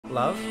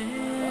Love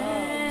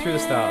through the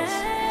stars.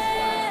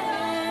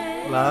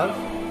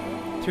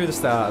 Love through the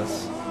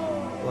stars.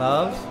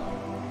 Love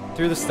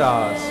through the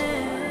stars.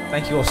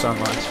 Thank you all so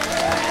much.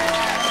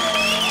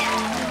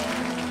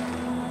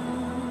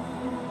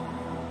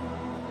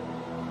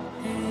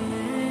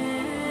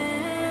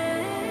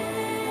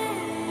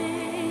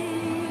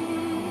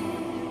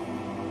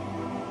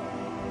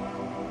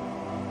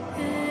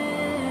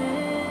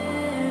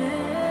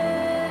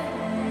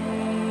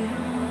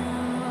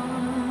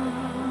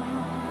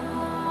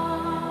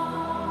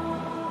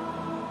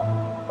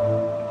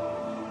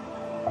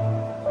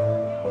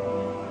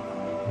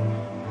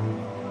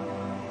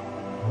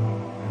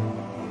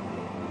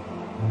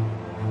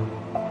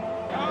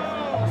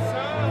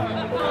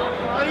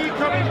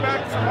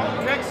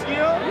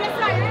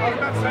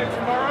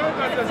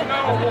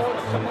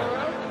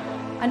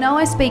 I know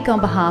I speak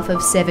on behalf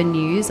of 7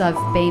 News. I've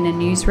been a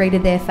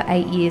newsreader there for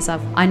 8 years.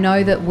 I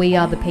know that we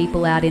are the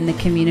people out in the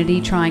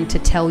community trying to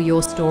tell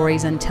your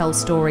stories and tell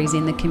stories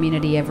in the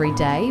community every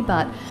day,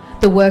 but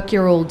the work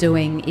you're all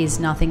doing is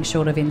nothing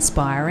short of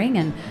inspiring,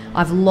 and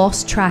I've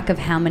lost track of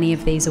how many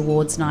of these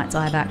awards nights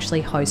I've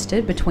actually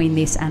hosted between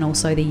this and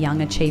also the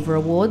Young Achiever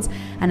Awards,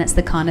 and it's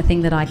the kind of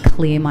thing that I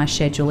clear my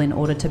schedule in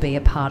order to be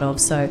a part of.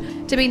 So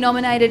to be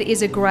nominated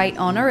is a great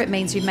honour. It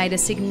means you've made a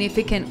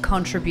significant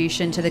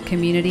contribution to the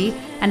community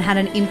and had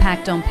an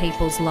impact on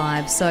people's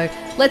lives. So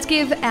let's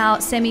give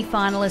our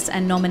semi-finalists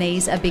and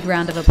nominees a big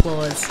round of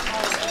applause.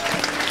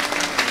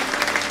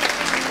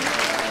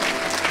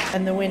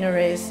 And the winner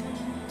is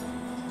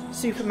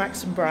Super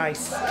Max and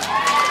Bryce.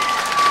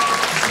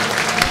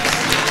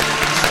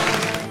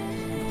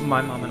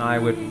 My mum and I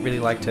would really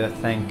like to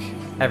thank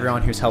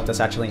everyone who's helped us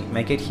actually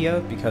make it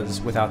here,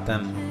 because without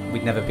them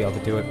we'd never be able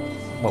to do it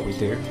what we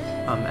do.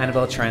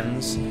 Annabelle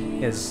Trends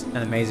is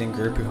an amazing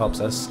group who helps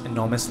us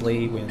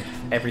enormously with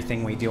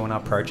everything we do on our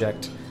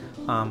project.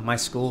 My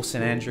school,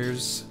 St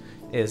Andrews,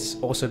 has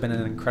also been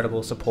an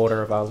incredible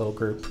supporter of our little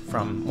group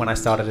from when I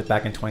started it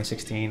back in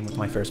 2016 with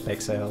my first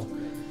bake sale.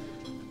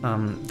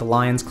 The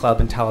Lions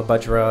Club in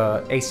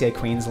Tallabudgera, ACA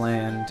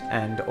Queensland,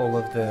 and all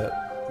of the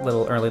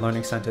little early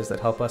learning centres that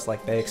help us,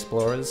 like Bay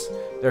Explorers.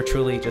 There are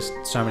truly just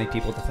so many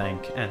people to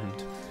thank,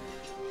 and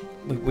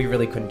we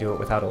really couldn't do it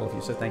without all of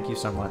you, so thank you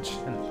so much.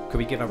 And could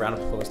we give a round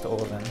of applause to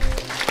all of them?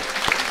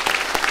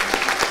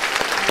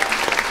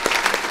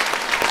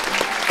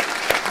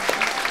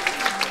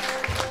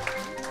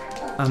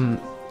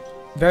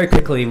 Very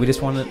quickly, we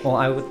just wanted,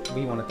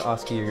 we wanted to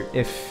ask you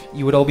if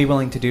you would all be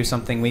willing to do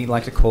something we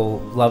like to call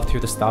Love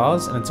Through the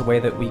Stars, and it's a way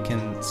that we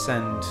can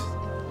send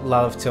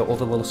love to all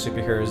the little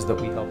superheroes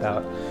that we help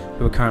out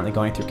who are currently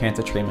going through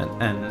cancer treatment.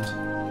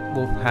 And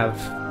we'll have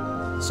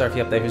Sophie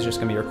up there who's just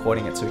going to be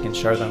recording it so we can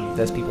show them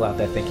there's people out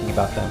there thinking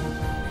about them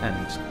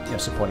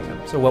and supporting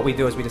them. So what we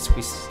do is we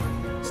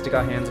stick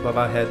our hands above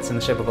our heads in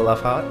the shape of a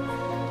love heart,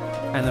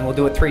 and then we'll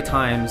do it 3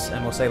 times,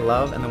 and we'll say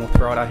love, and then we'll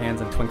throw out our hands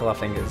and twinkle our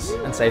fingers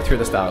and say through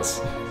the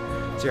stars.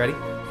 So you ready?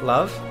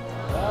 Love,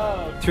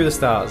 through the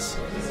stars.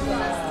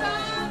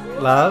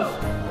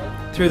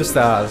 Love, through the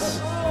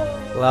stars.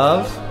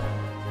 Love,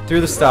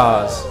 through the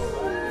stars.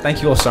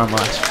 Thank you all so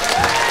much.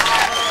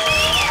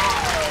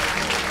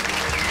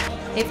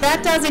 If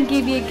that doesn't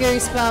give you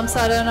goosebumps,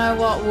 I don't know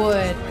what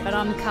would, but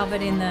I'm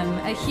covered in them.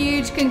 A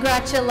huge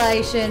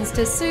congratulations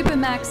to Super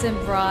Max and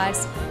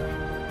Bryce.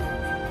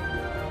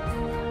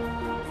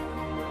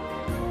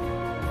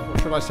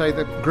 Should I say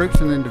that groups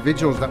and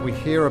individuals that we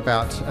hear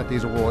about at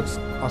these awards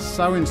are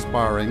so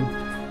inspiring,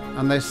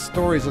 and their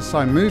stories are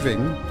so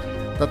moving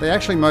that they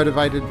actually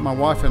motivated my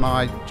wife and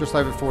I just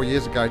over 4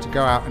 years ago to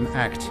go out and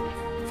act,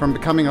 from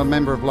becoming a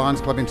member of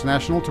Lions Club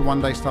International to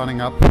one day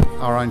starting up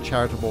our own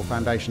charitable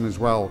foundation as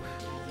well.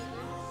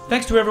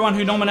 Thanks to everyone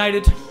who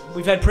nominated.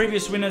 We've had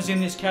previous winners in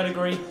this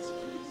category,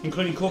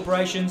 including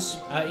corporations,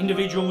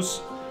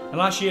 individuals, and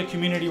last year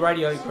Community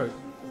Radio Group.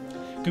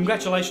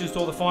 Congratulations to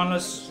all the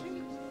finalists.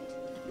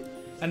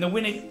 And the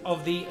winner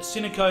of the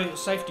Cineco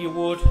Safety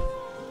Award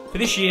for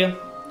this year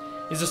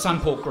is the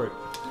Sunport Group.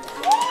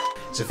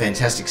 It's a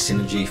fantastic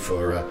synergy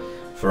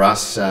for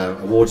us.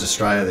 Awards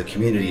Australia, the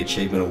Community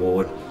Achievement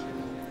Award,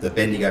 the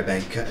Bendigo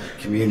Bank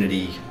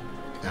Community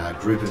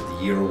Group of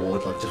the Year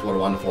Award. Like, just what a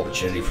wonderful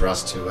opportunity for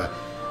us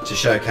to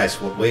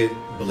showcase what we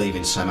believe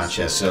in so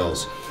much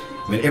ourselves.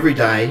 I mean, every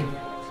day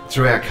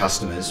through our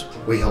customers,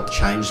 we help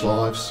change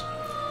lives,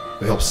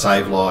 we help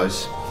save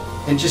lives,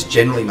 and just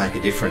generally make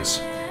a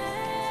difference.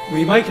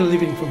 We make a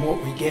living from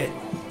what we get,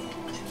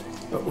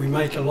 but we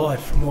make a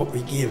life from what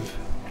we give.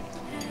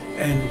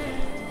 And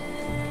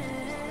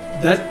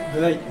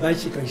that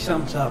basically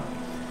sums up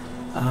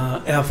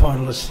our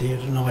finalists here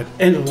tonight,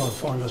 and a lot of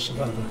finalists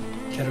of other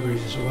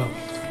categories as well.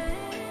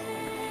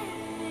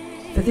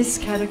 For this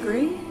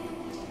category,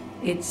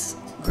 it's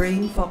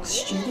Green Fox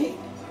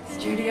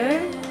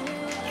Studio,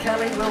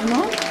 Kelly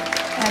Wilmot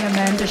and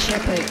Amanda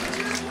Shepherd.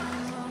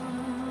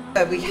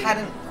 We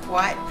hadn't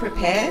quite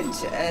prepared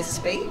a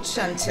speech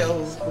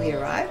until we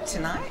arrived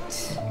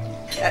tonight.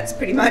 That's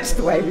pretty much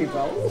the way we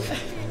roll.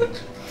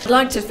 I'd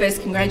like to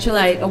first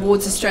congratulate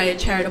Awards Australia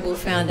Charitable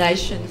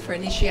Foundation for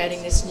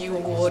initiating this new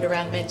award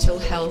around mental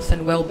health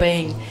and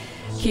wellbeing.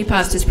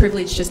 QPast is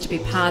privileged just to be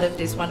part of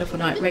this wonderful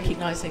night,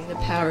 recognising the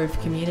power of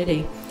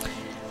community.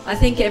 I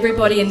think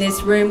everybody in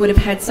this room would have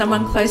had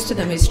someone close to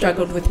them who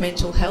struggled with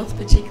mental health,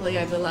 particularly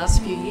over the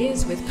last few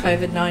years with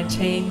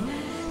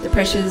COVID-19, the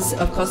pressures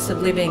of cost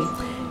of living.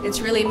 It's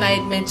really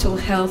made mental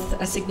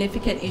health a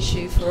significant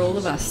issue for all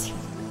of us.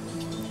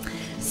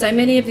 So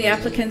many of the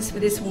applicants for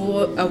this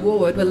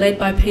award were led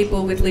by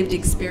people with lived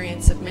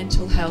experience of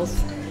mental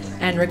health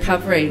and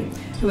recovery,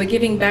 who are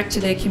giving back to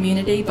their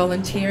community,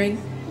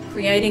 volunteering,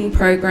 creating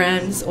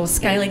programs or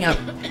scaling up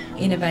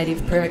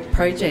innovative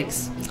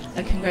projects.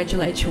 I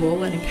congratulate you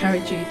all and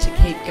encourage you to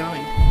keep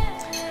going.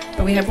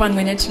 But we have one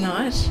winner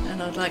tonight,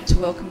 and I'd like to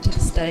welcome to the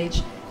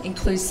stage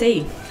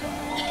Inclusi.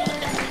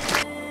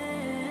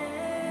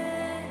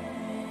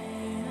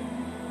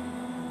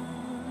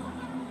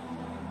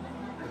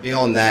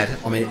 Beyond that,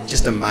 I mean,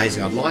 just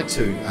amazing. I'd like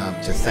to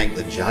thank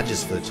the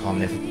judges for the time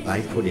and effort that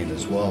they put in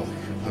as well.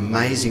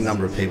 Amazing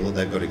number of people that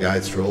they've got to go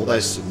through, all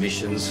those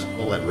submissions,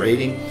 all that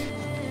reading.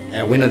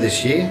 Our winner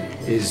this year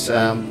is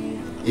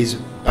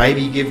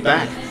Baby Give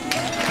Back.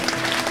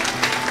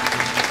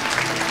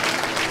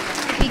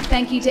 Big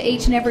thank you to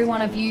each and every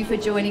one of you for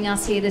joining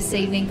us here this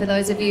evening. For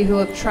those of you who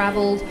have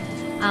travelled,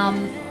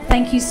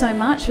 thank you so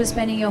much for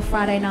spending your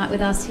Friday night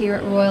with us here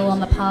at Royal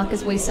on the Park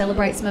as we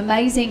celebrate some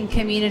amazing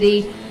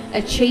community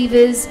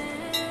achievers.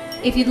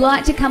 If you'd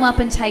like to come up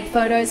and take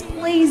photos,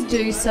 please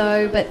do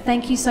so. But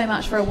thank you so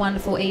much for a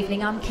wonderful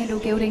evening. I'm Kendall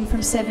Gilding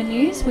from 7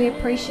 News. We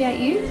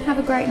appreciate you. Have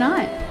a great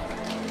night.